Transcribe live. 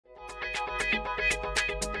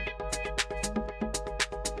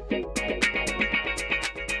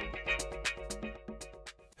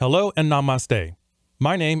Hello and namaste.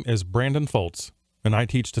 My name is Brandon Foltz, and I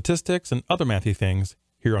teach statistics and other mathy things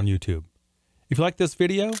here on YouTube. If you like this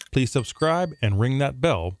video, please subscribe and ring that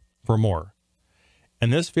bell for more. In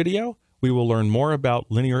this video, we will learn more about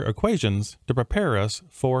linear equations to prepare us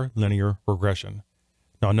for linear regression.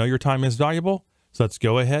 Now, I know your time is valuable, so let's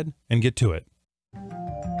go ahead and get to it.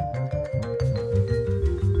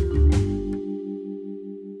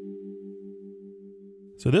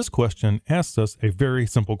 So this question asks us a very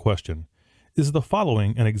simple question. Is the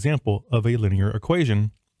following an example of a linear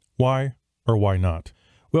equation? Why or why not?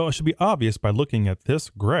 Well, it should be obvious by looking at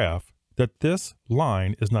this graph that this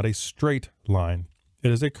line is not a straight line.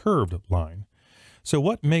 It is a curved line. So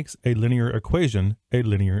what makes a linear equation and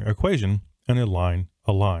a line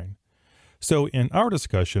a line? So in our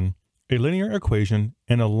discussion, a linear equation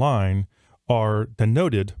and a line are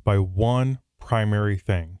denoted by one primary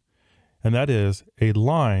thing. And that is a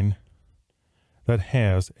line that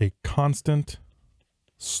has a constant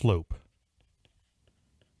slope.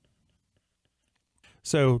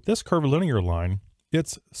 So this curvilinear line,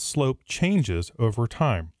 its slope changes over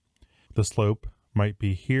time. The slope might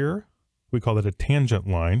be here. We call it a tangent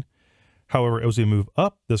line. However, as we move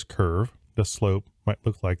up this curve, the slope might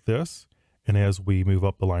look like this. And as we move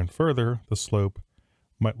up the line further, the slope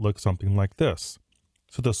might look something like this.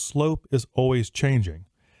 So the slope is always changing.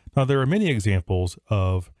 Now, there are many examples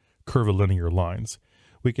of curvilinear lines.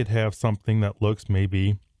 We could have something that looks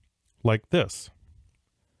maybe like this,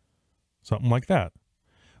 something like that.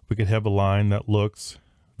 We could have a line that looks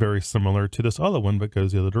very similar to this other one, but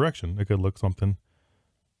goes the other direction. It could look something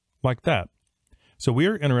like that. So we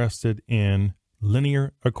are interested in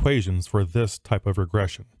linear equations for this type of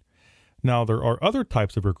regression. Now, there are other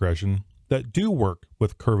types of regression that do work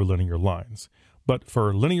with curvilinear lines. But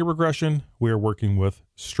for linear regression, we are working with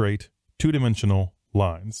straight two-dimensional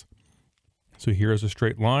lines. So here is a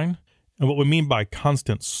straight line. And what we mean by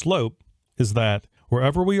constant slope is that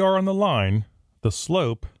wherever we are on the line, the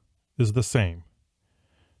slope is the same.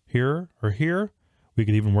 Here or here, we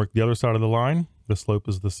could even work the other side of the line. The slope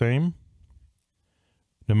is the same,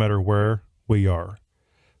 no matter where we are.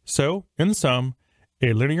 So in sum,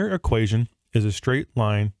 a linear equation is a straight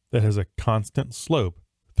line that has a constant slope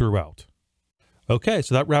throughout. Okay,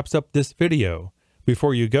 so that wraps up this video.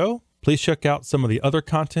 Before you go, please check out some of the other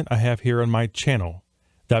content I have here on my channel.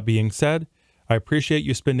 That being said, I appreciate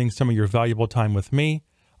you spending some of your valuable time with me.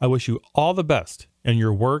 I wish you all the best in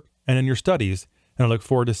your work and in your studies, and I look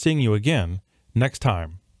forward to seeing you again next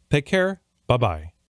time. Take care. Bye-bye.